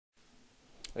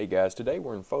Hey guys, today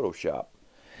we're in Photoshop,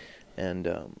 and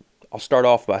I'll start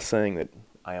off by saying that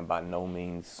I am by no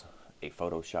means a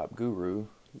Photoshop guru,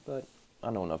 but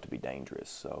I know enough to be dangerous.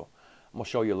 So I'm going to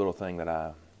show you a little thing that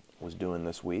I was doing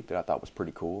this week that I thought was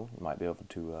pretty cool. You might be able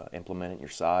to implement it in your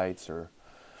sites or,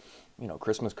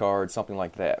 Christmas cards, something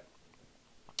like that.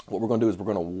 What we're going to do is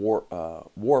we're going to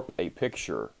warp a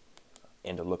picture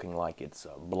into looking like it's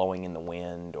blowing in the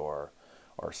wind or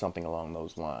something along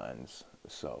those lines.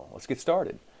 So let's get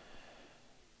started.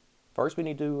 First, we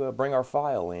need to bring our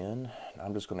file in.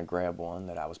 I'm just going to grab one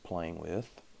that I was playing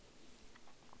with.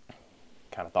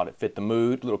 Kind of thought it fit the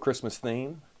mood, little Christmas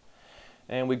theme,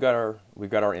 and we've got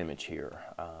our image here.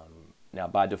 Now,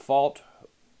 by default,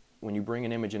 when you bring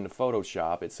an image into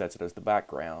Photoshop, it sets it as the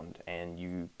background, and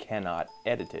you cannot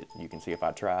edit it. You can see if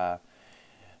I try,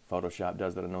 Photoshop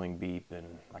does that annoying beep,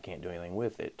 and I can't do anything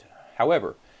with it.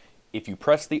 However, if you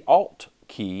press the Alt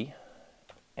key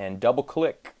and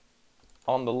double-click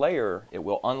on the layer, it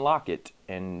will unlock it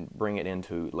and bring it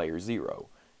into layer 0.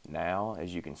 Now,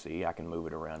 as you can see, I can move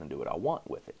it around and do what I want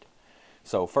with it.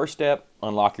 So first step,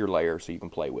 unlock your layer so you can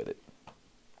play with it.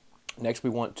 Next, we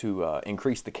want to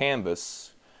increase the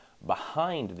canvas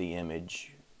behind the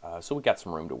image so we got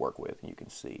some room to work with, and you can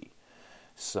see.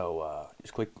 So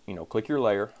just click your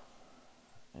layer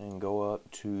and go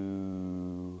up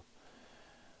to,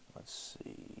 let's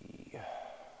see,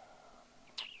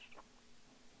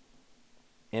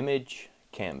 image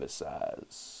canvas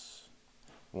size.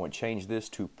 We want to change this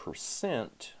to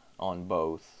 % on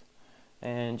both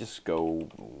and just go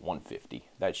 150.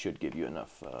 That should give you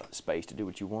enough space to do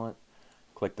what you want.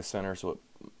 Click the center so it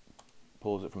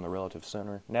pulls it from the relative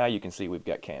center. Now you can see we've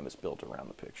got canvas built around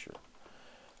the picture.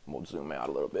 We'll zoom out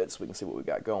a little bit so we can see what we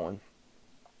got going.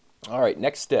 Alright,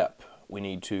 next step, we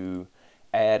need to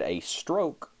add a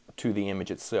stroke to the image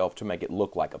itself to make it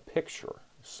look like a picture.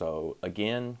 So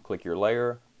again, click your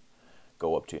layer,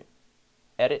 go up to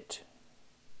Edit,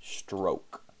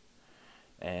 Stroke,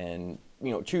 and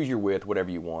choose your width, whatever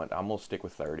you want. I'm gonna stick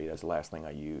with 30. That's the last thing I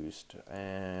used,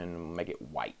 and make it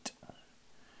white.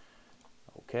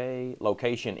 Okay,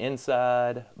 location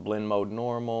inside, blend mode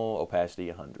normal, opacity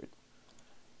 100.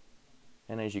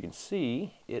 And as you can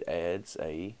see, it adds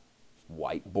a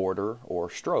white border or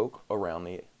stroke around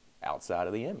the outside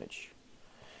of the image.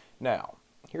 Now,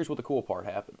 here's what the cool part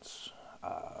happens.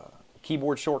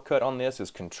 Keyboard shortcut on this is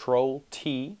Control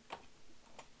T.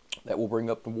 That will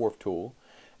bring up the Warp tool.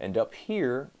 And up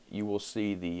here, you will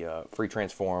see the free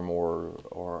transform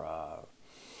or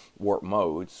warp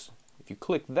modes. If you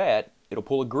click that, it'll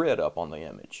pull a grid up on the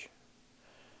image.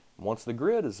 Once the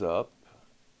grid is up,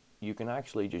 you can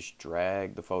actually just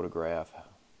drag the photograph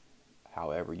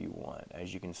however you want.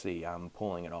 As you can see, I'm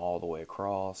pulling it all the way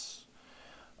across,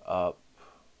 up.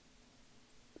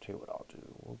 Tell you what I'll do.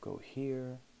 We'll go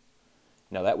here.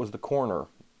 Now that was the corner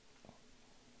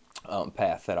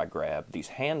path that I grabbed. These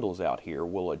handles out here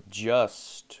will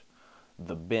adjust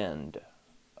the bend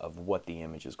of what the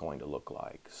image is going to look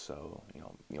like. So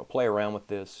play around with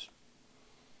this,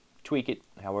 tweak it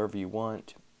however you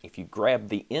want. If you grab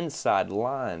the inside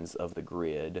lines of the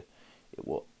grid, it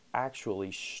will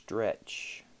actually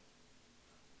stretch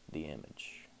the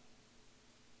image.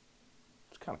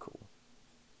 It's kind of cool.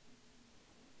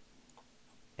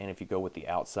 And if you go with the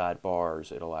outside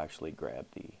bars, it'll actually grab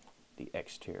the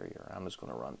exterior. I'm just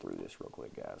going to run through this real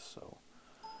quick, guys, so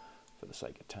for the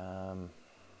sake of time.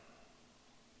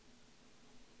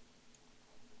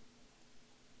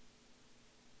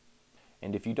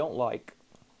 And if you don't like,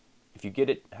 if you get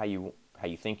it how you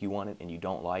think you want it and you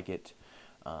don't like it,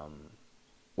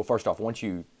 well, first off, once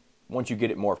you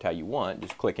get it morphed how you want,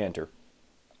 just click enter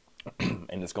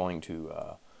and it's going to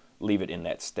leave it in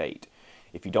that state.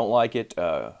 If you don't like it,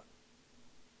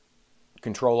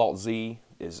 Control Alt Z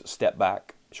is step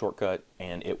back shortcut,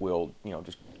 and it will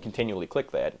just continually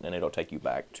click that, and it'll take you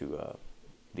back to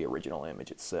the original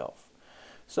image itself.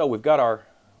 So we've got our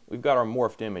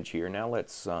morphed image here. Now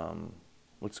let's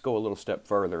go a little step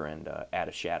further and add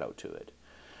a shadow to it.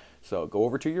 So go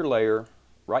over to your layer,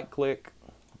 right click,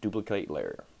 duplicate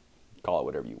layer. Call it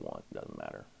whatever you want, doesn't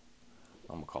matter.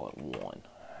 I'm gonna call it 1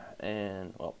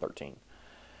 and, well, 13.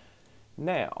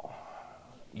 Now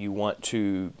you want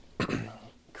to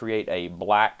create a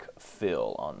black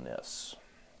fill on this.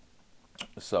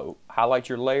 So highlight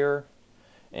your layer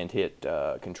and hit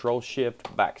Control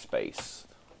Shift Backspace.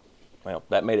 Well,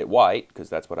 that made it white because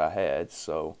that's what I had,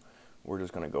 so we're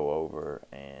just going to go over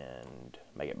and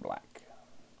make it black.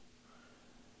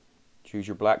 Choose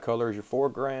your black color as your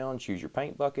foreground, choose your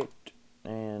paint bucket,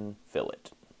 and fill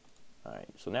it. Alright,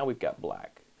 so now we've got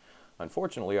black.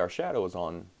 Unfortunately, our shadow is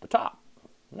on the top,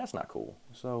 and that's not cool.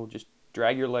 So just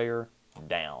drag your layer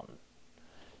down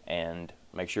and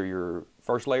make sure your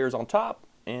first layer is on top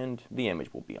and the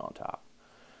image will be on top.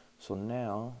 So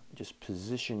now just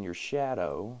position your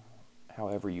shadow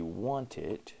however you want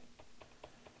it.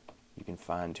 You can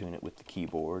fine tune it with the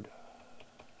keyboard,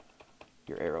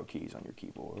 your arrow keys on your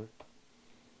keyboard.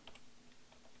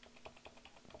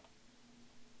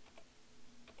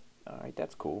 Alright,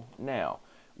 that's cool. Now,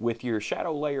 with your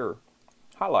shadow layer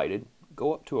highlighted,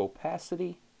 go up to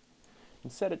opacity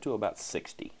and set it to about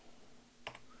 60.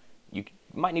 You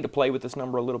might need to play with this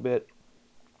number a little bit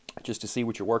just to see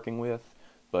what you're working with,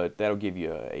 but that'll give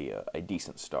you a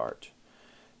decent start.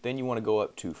 Then you want to go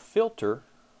up to Filter,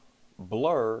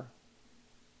 Blur,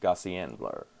 Gaussian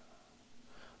Blur.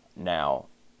 Now,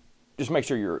 just make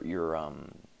sure your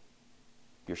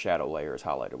shadow layer is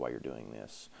highlighted while you're doing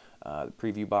this. The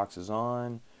preview box is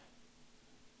on.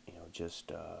 You know,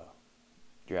 just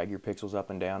drag your pixels up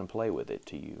and down and play with it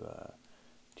till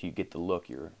you get the look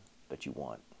that you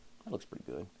want. That looks pretty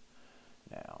good.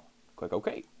 Now, click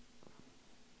OK.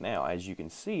 Now, as you can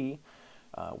see,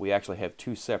 we actually have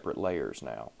two separate layers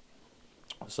now.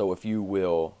 So if you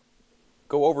will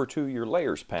go over to your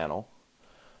Layers panel,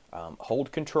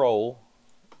 hold Control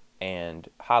and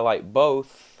highlight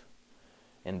both,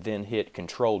 and then hit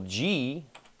Control G,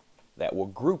 that will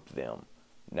group them.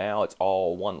 Now it's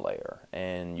all one layer,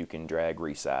 and you can drag,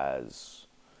 resize,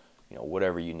 you know,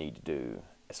 whatever you need to do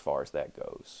as far as that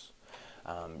goes.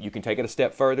 You can take it a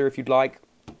step further if you'd like.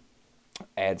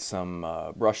 Add some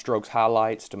brush strokes,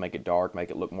 highlights to make it dark, make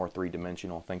it look more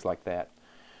three-dimensional, things like that.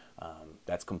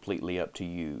 That's completely up to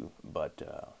you, but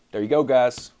there you go,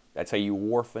 guys. That's how you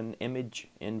warp an image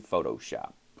in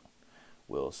Photoshop.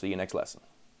 We'll see you next lesson.